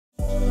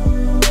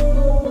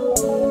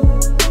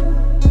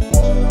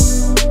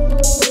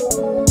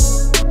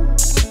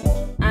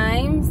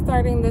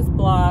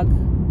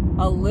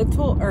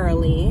little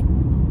early.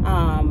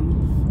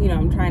 You know,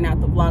 I'm trying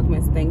out the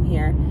Vlogmas thing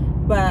here,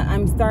 but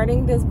I'm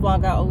starting this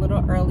vlog out a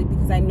little early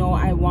because I know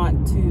I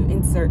want to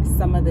insert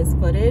some of this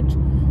footage.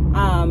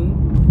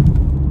 I'm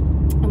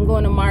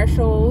going to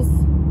Marshall's.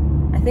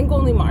 I think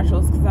only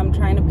Marshall's because I'm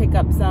trying to pick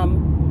up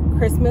some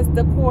Christmas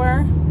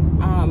decor.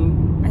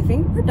 I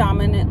think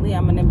predominantly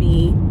I'm gonna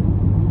be,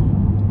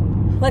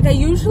 like, I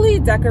usually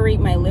decorate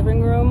my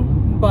living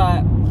room,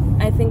 but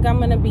I think I'm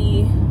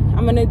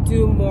gonna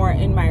do more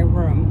in my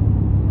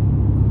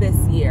room this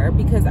year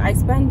because I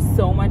spend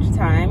so much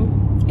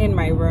time in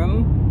my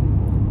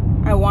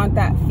room. I want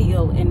that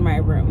feel in my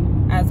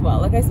room as well.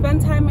 Like, I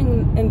spend time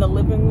in the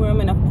living room,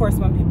 and of course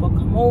when people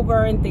come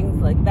over and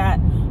things like that,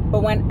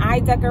 but when I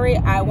decorate,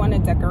 I want to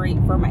decorate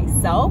for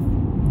myself.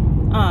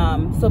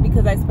 So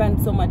because I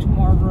spend so much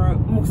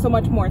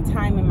more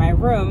time in my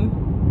room,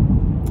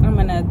 I'm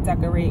gonna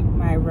decorate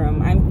my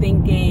room. I'm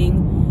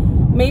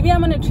thinking maybe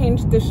I'm gonna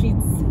change the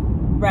sheets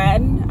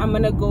red. I'm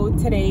gonna go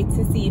today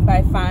to see if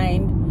I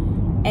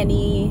find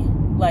any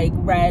like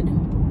red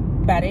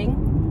bedding,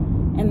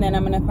 and then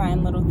I'm gonna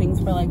find little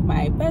things for like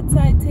my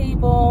bedside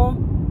table,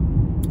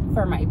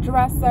 for my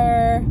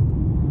dresser.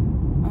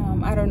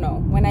 I don't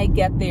know. When I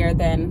get there,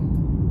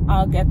 then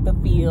I'll get the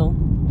feel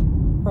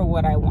for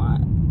what I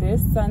want.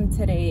 This sun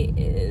today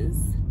is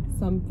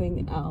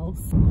something else.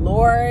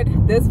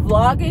 Lord, this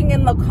vlogging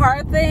in the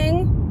car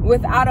thing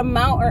without a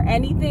mount or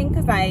anything,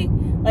 because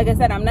like I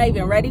said, I'm not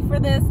even ready for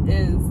this,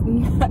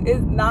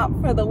 is not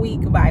for the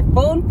week. My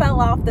phone fell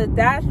off the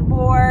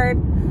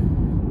dashboard.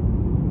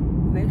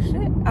 This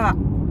shit,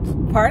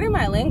 pardon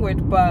my language,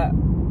 but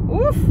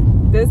oof,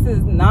 this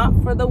is not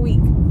for the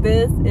week.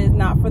 This is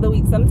not for the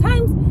week.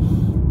 Sometimes,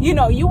 you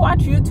know, you watch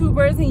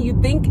YouTubers and you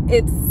think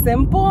it's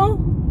simple.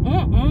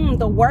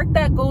 The work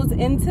that goes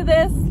into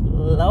this,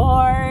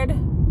 Lord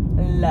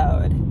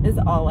is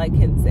all I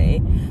can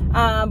say.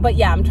 But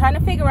yeah, I'm trying to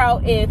figure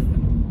out if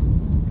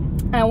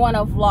I want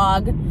to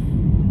vlog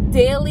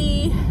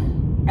daily,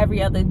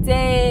 every other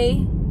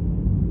day.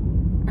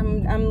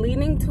 I'm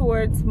leaning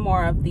towards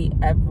more of the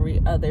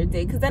every other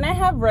day, because then I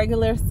have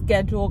regular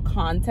scheduled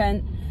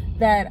content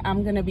that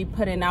I'm gonna be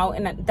putting out,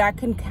 and that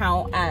can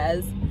count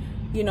as,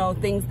 you know,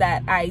 things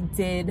that I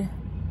did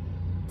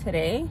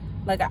today.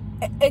 Like,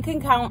 it can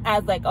count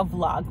as like a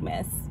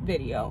Vlogmas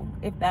video,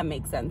 if that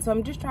makes sense. So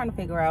I'm just trying to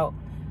figure out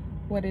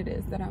what it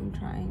is that I'm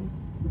trying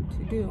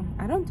to do.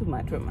 I don't do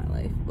much with my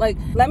life. Like,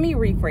 let me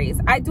rephrase.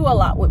 I do a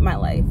lot with my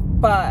life,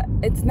 but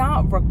it's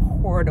not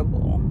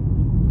recordable,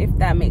 if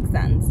that makes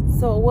sense.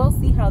 So we'll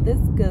see how this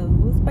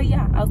goes. But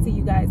yeah, I'll see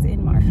you guys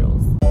in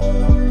Marshall's.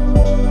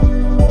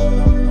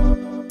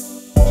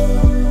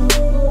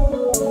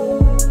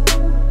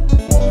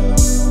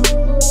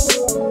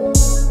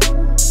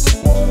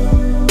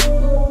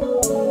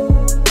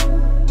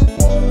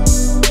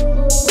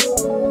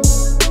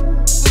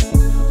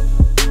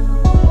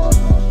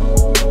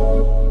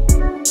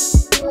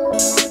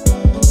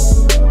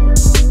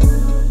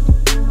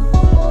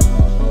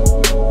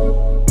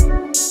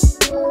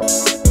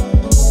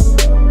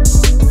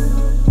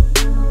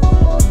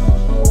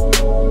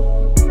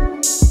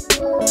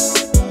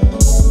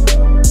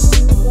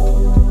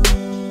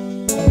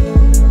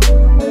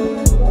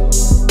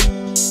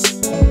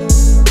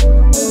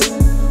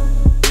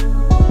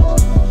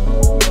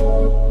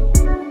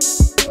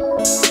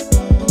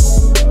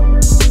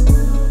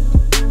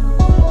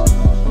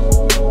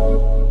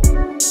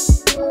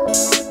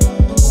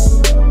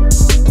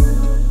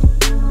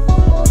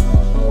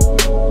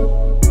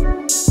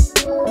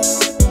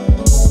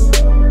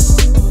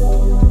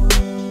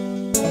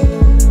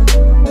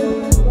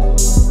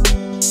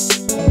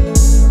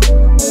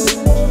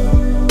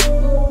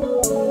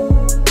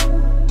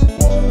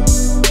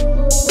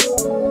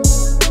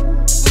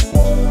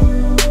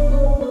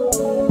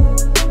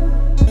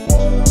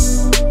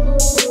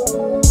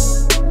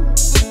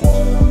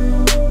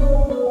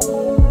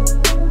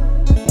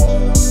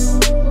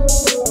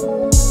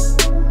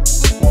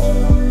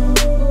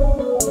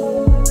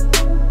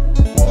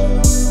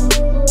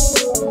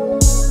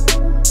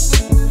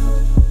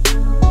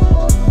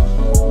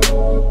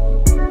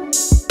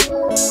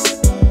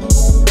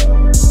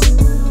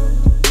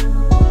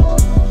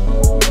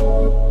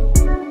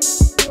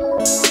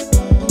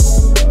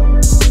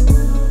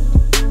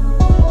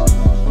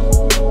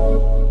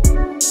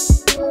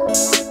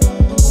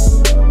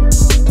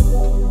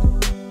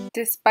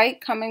 Despite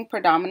coming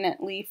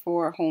predominantly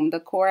for home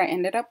decor, I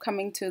ended up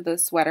coming to the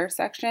sweater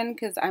section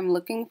because I'm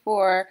looking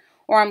to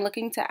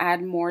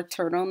add more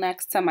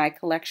turtlenecks to my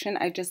collection.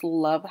 I just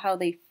love how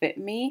they fit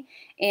me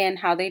and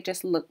how they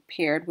just look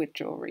paired with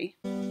jewelry.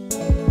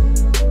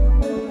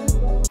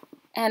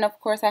 And of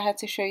course, I had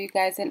to show you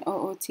guys an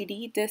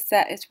OOTD. This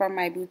set is from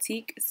my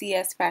boutique,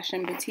 CS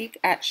Fashion Boutique,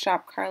 at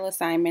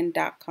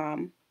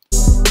shopcarlasimon.com.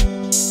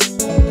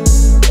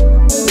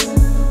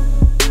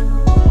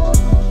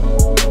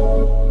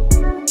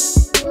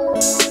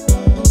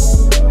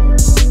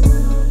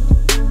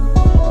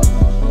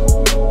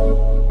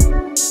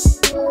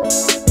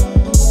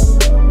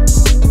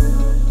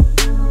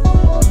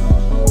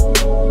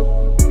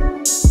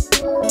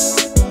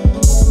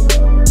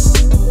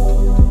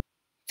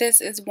 this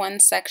is one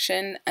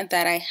section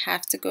that I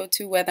have to go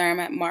to, whether I'm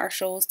at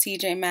Marshall's,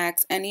 TJ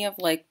Maxx, any of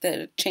like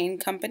the chain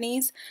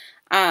companies.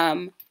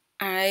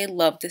 I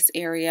love this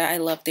area. I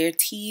love their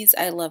teas.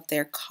 I love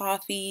their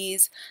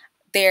coffees.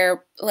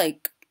 They're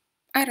like,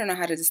 I don't know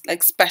how to just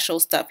like special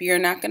stuff. You're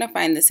not going to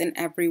find this in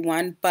every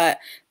one, but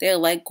they're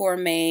like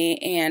gourmet,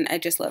 and I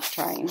just love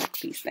trying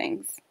these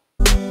things.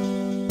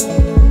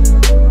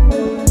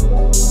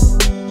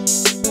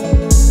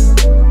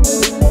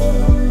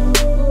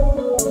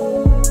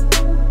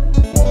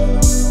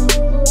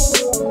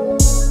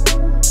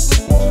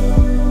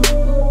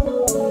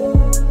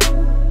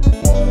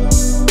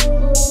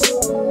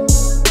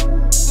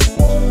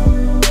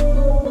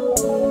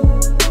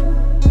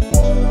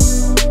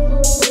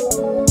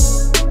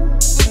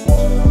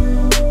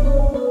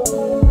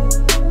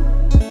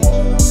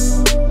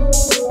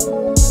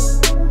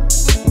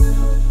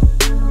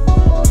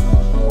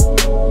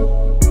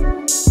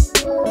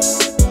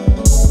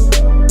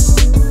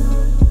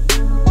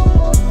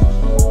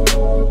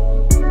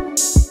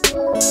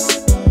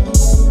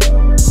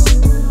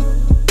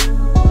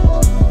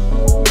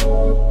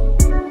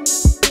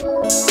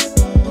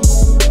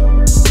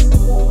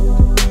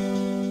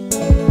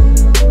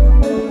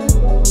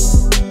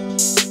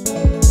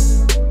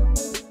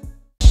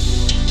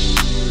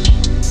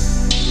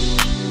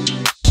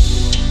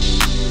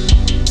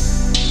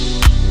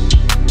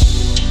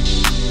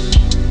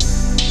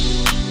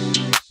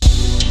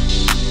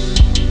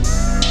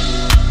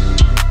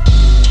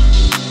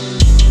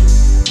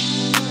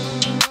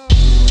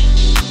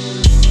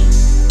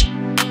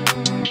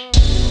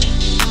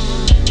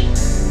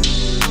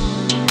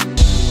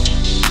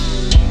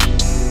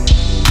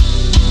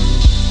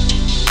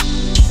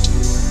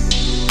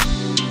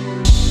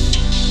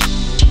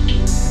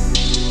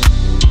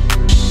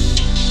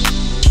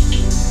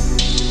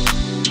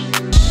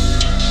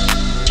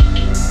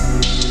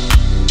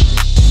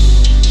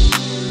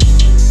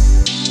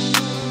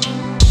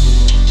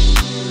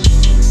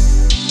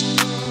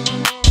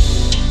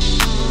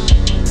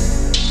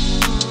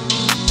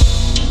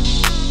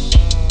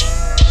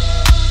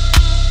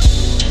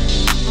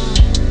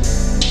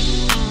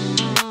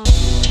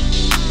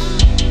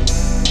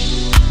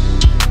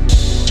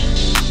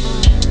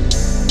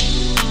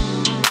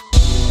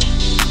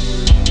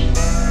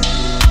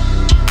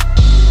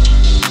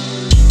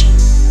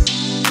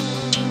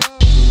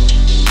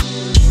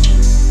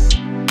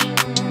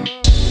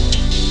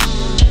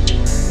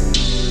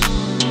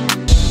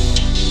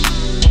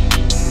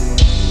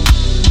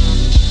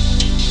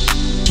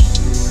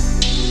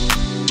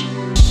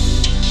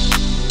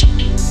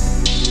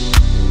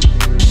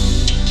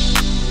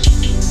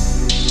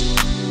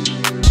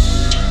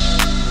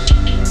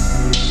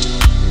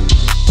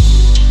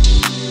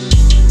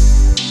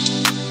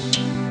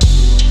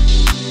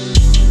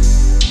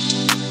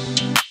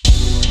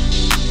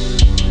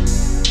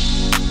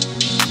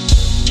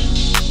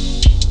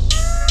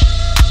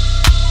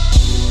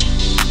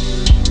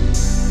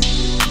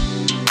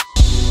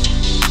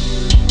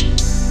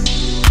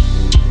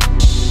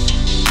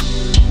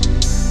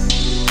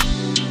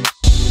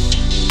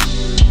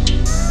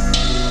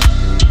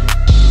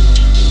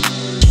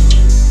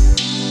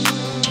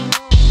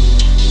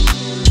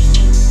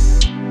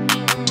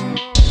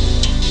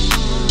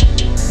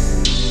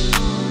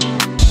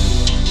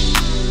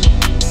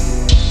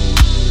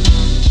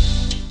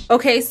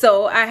 Okay,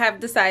 so I have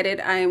decided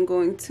I am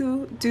going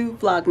to do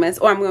Vlogmas,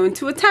 or I'm going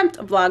to attempt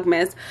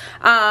Vlogmas.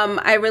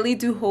 I really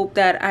do hope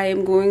that I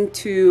am going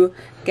to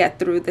get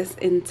through this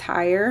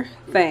entire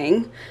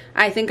thing.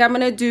 I think I'm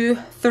going to do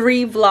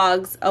 3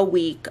 vlogs a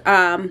week.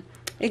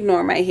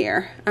 Ignore my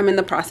hair. I'm in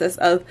the process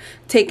of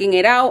taking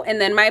it out. And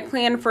then my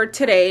plan for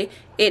today,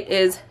 it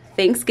is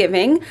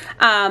Thanksgiving.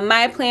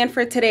 My plan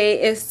for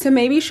today is to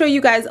maybe show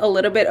you guys a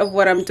little bit of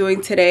what I'm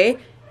doing today.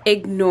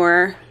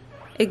 Ignore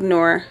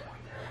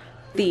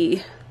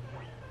the,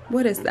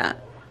 what is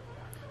that?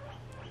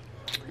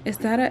 Is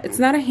that a, it's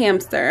not a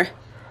hamster,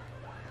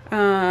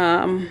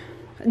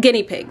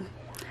 guinea pig.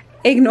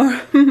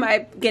 Ignore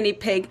my guinea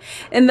pig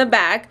in the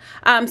back.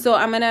 So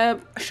I'm gonna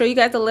show you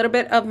guys a little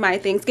bit of my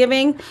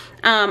Thanksgiving.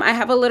 I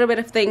have a little bit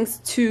of things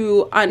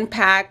to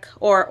unpack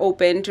or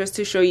open just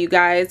to show you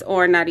guys,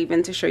 or not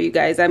even to show you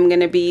guys. I'm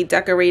gonna be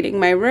decorating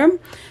my room,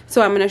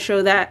 so I'm gonna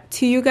show that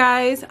to you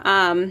guys.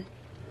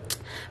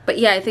 But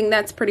yeah, I think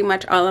that's pretty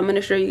much all I'm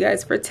gonna show you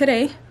guys for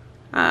today,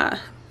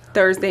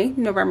 Thursday,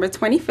 November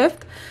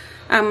 25th.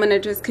 I'm gonna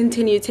just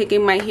continue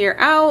taking my hair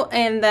out,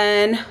 and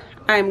then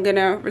I'm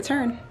gonna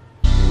return.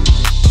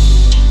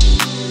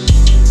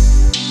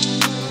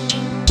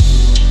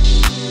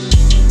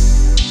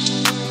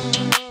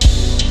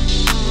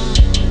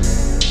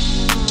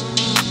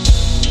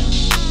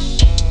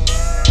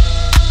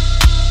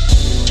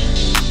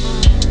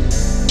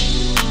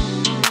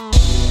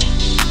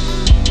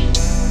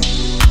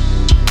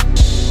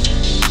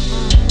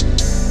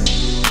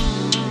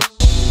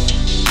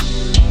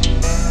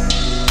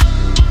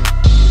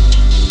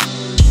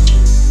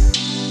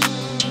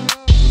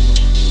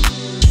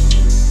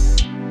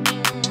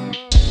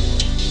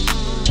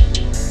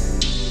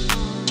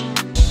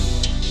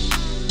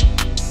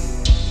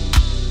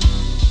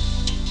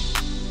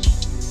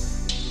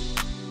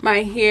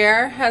 My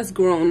hair has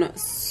grown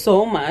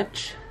so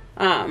much.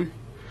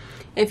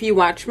 If you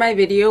watch my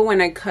video when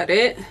I cut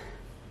it,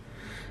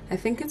 I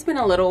think it's been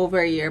a little over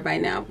a year by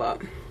now,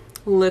 but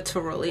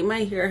literally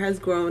my hair has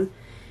grown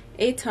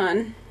a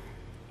ton.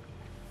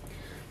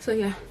 So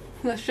yeah,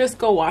 let's just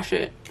go wash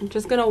it. I'm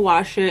just gonna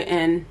wash it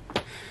and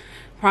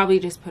probably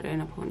just put it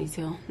in a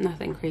ponytail.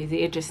 Nothing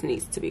crazy, it just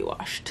needs to be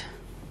washed.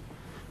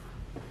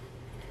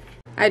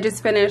 I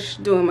just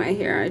finished doing my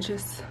hair. I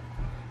just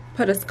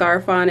put a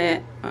scarf on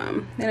it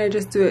and I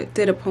just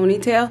did a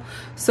ponytail.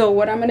 So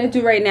what I'm gonna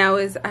do right now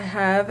is I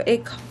have a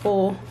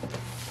couple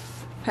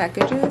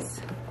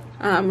packages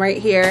right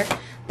here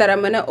that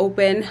I'm gonna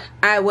open.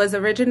 I was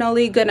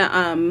originally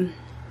gonna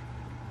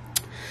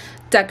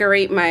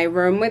decorate my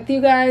room with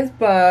you guys,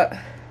 but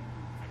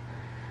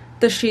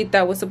the sheet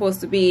that was supposed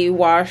to be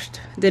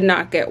washed did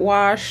not get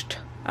washed.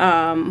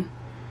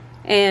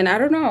 And I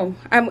don't know,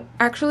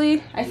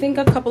 I think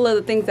a couple of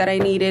the things that I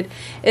needed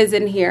is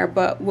in here,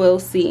 but we'll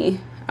see.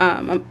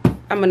 I'm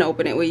gonna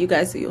open it with you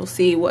guys so you'll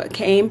see what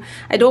came.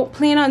 I don't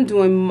plan on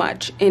doing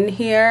much in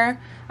here.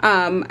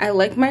 I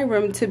like my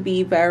room to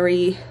be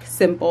very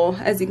simple.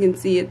 As you can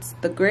see, it's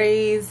the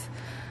grays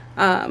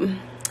and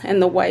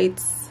the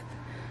whites.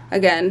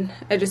 Again,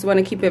 I just want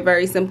to keep it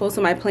very simple,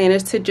 so my plan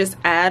is to just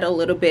add a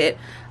little bit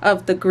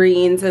of the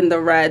greens and the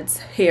reds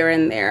here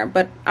and there,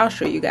 but I'll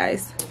show you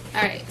guys.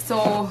 Alright,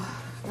 so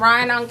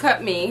Ryan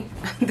uncut me.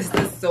 This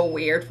is so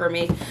weird for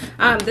me.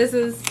 This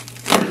is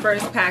the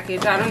first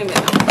package. I don't even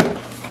know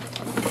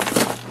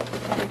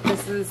if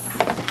this is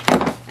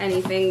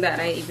anything that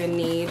I even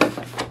need.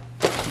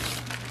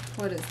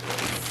 What is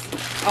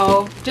this?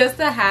 Oh, just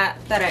a hat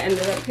that I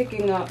ended up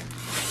picking up.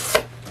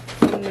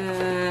 And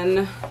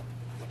then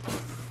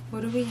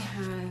what do we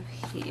have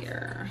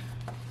here?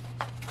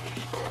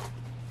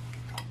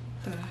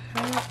 The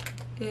heck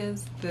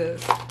is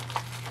this?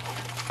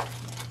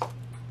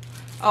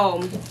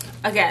 Oh,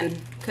 again,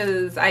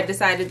 because I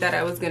decided that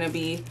I was going to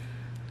be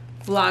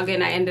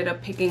vlogging, I ended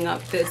up picking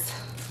up this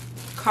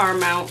car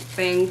mount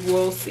thing.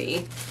 We'll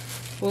see.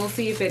 We'll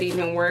see if it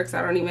even works.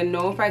 I don't even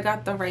know if I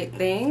got the right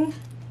thing.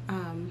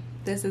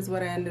 This is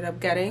what I ended up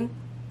getting.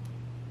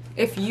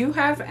 If you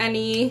have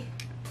any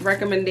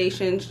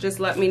recommendations,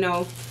 just let me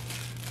know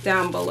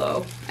down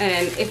below.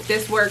 And if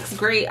this works,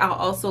 great. I'll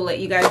also let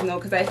you guys know,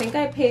 because I think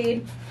I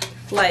paid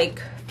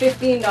like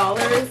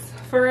 $15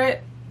 for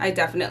it. I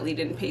definitely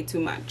didn't pay too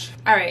much.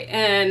 All right,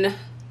 and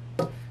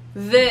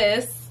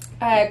this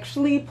I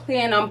actually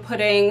plan on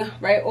putting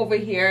right over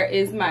here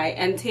is my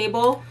end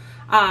table.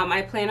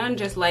 I plan on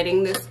just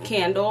lighting this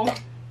candle.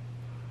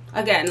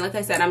 Again, like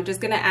I said, I'm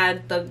just gonna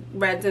add the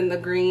reds and the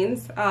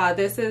greens.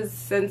 This is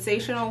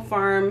Sensational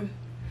Farm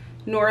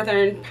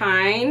Northern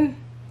Pine,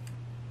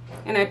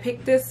 and I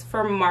picked this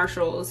from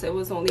Marshall's. It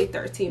was only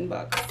 13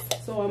 bucks.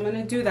 So I'm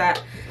gonna do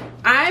that.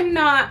 I'm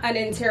not an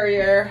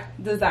interior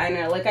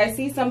designer. Like, I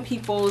see some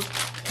people's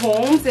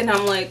homes and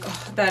I'm like,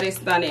 oh, that is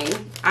stunning.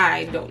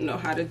 I don't know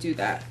how to do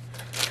that.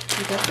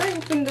 I guess I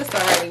opened this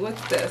already.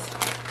 What's this?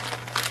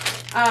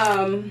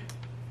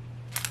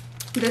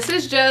 This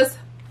is just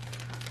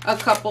a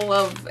couple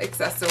of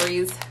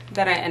accessories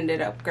that I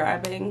ended up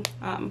grabbing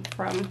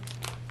from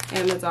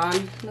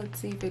Amazon. Let's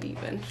see if it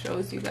even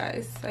shows you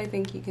guys. I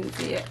think you can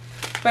see it.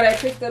 But I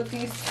picked up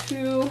these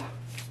two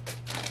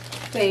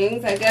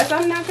things. I guess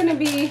I'm not going to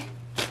be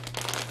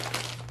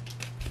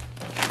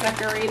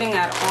decorating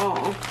at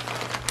all.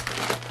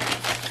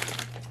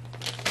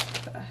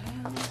 What the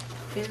hell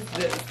is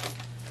this?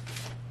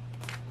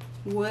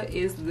 What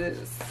is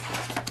this?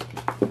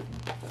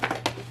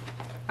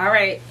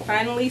 Alright,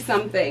 finally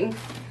something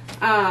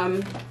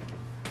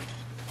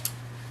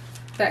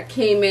that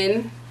came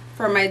in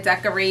for my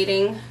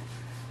decorating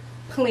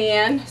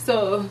plan.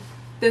 So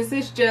this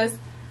is just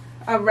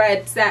a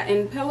red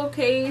satin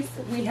pillowcase.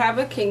 We have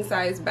a king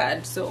size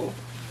bed, so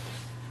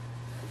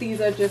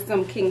these are just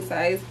some king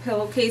size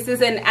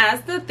pillowcases, and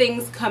as the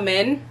things come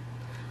in,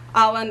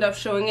 I'll end up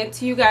showing it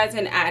to you guys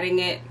and adding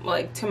it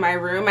like to my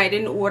room. I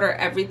didn't order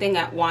everything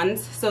at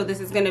once, so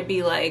this is gonna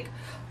be like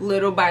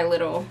little by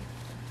little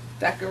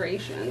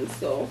decorations.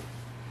 So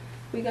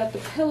we got the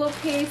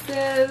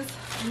pillowcases.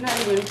 I'm not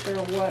even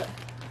sure what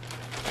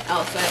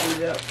else I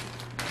ended up.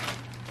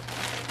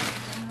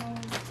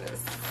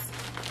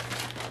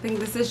 I think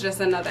this is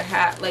just another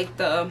hat, like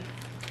the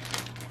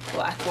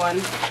black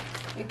one.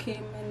 It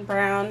came in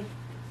brown.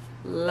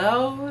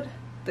 Lord,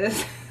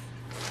 this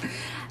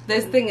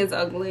this thing is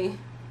ugly.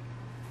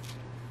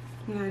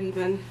 Not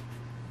even,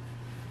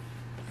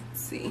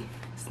 let's see,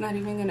 it's not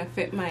even gonna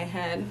fit my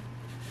head.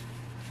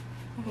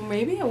 Well,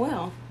 maybe it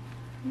will.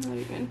 I'm not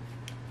even.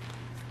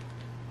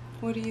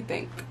 What do you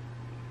think?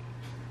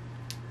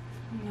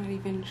 I'm not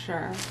even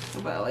sure,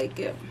 but I like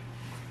it.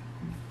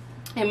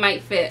 It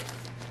might fit.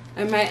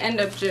 I might end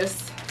up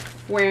just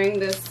wearing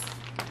this.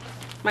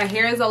 My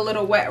hair is a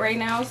little wet right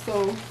now,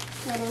 so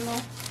I don't know.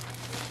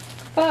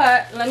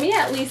 But let me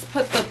at least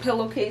put the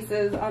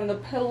pillowcases on the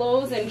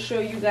pillows and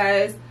show you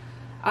guys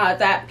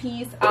that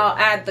piece. I'll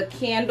add the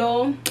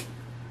candle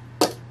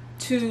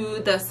to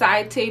the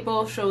side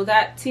table, show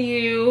that to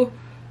you.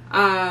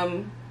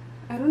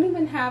 I don't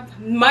even have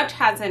much,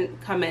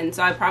 hasn't come in,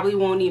 so I probably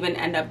won't even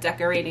end up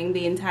decorating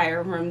the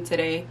entire room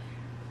today.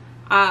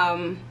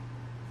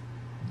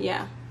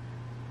 Yeah,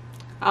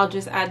 I'll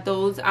just add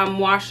those. I'm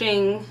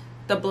washing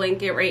the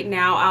blanket right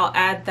now. I'll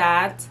add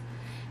that,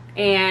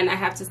 and I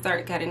have to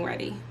start getting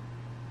ready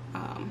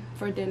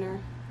for dinner,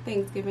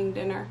 Thanksgiving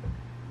dinner.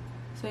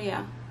 So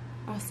yeah,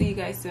 I'll see you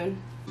guys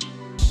soon.